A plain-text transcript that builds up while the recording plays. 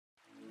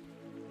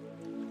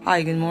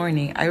Hi, good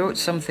morning. I wrote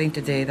something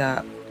today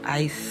that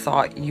I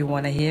thought you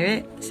want to hear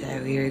it. So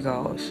here you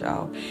go.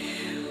 So,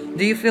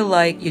 do you feel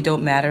like you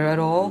don't matter at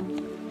all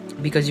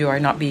because you are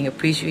not being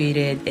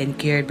appreciated and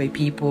cared by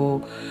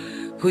people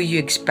who you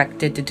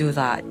expected to do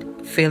that?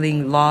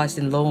 Feeling lost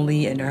and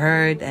lonely and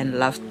hurt and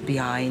left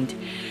behind.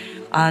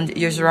 And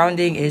your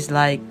surrounding is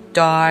like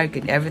dark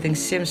and everything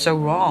seems so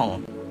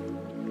wrong.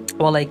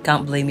 Well, I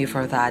can't blame you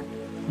for that.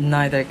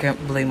 Neither can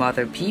blame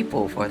other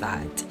people for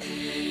that.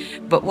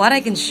 But what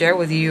I can share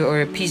with you,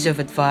 or a piece of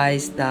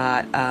advice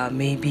that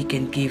maybe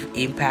can give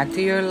impact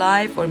to your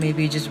life, or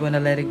maybe you just want to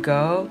let it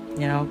go,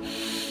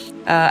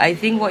 I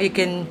think what you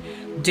can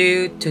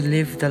do to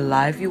live the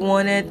life you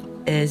wanted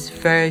is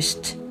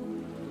first,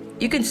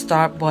 you can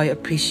start by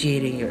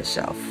appreciating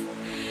yourself.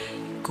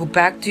 Go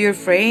back to your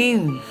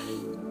frame,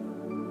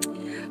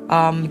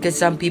 because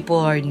some people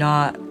are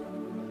not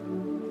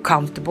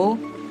comfortable,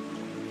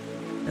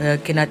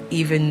 cannot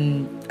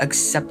even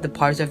accept the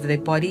parts of their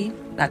body,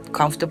 not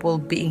comfortable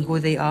being who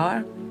they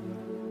are.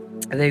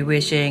 They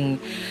wishing,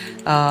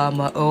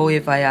 oh,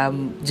 if I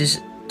am just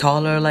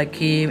taller like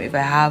him, if I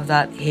have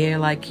that hair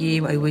like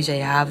him, I wish I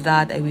have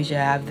that, I wish I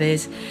have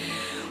this.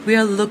 We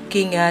are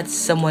looking at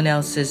someone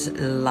else's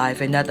life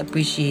and not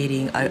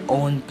appreciating our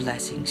own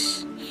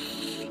blessings.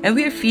 And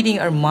we are feeding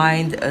our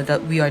mind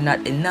that we are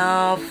not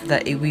enough,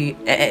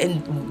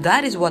 and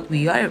that is what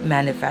we are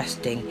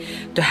manifesting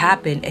to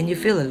happen, and you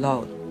feel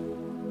alone.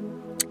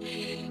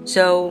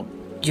 So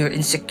you're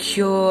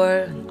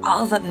insecure,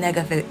 all that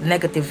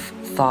negative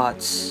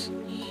thoughts.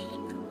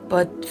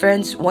 But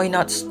friends, why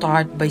not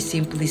start by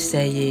simply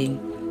saying,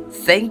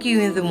 thank you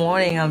in the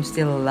morning, I'm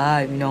still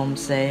alive, you know what I'm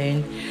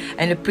saying?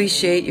 And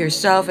appreciate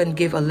yourself and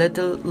give a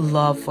little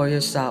love for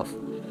yourself.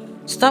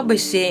 Stop by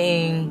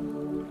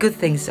saying good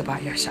things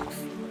about yourself.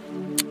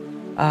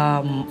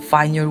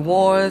 Find your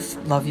worth,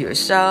 love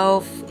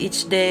yourself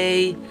each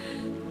day.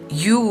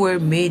 You were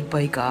made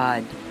by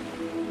God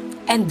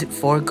and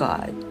for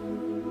God.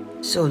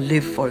 So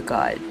live for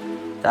God.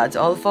 That's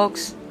all,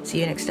 folks.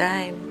 See you next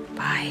time.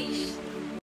 Bye.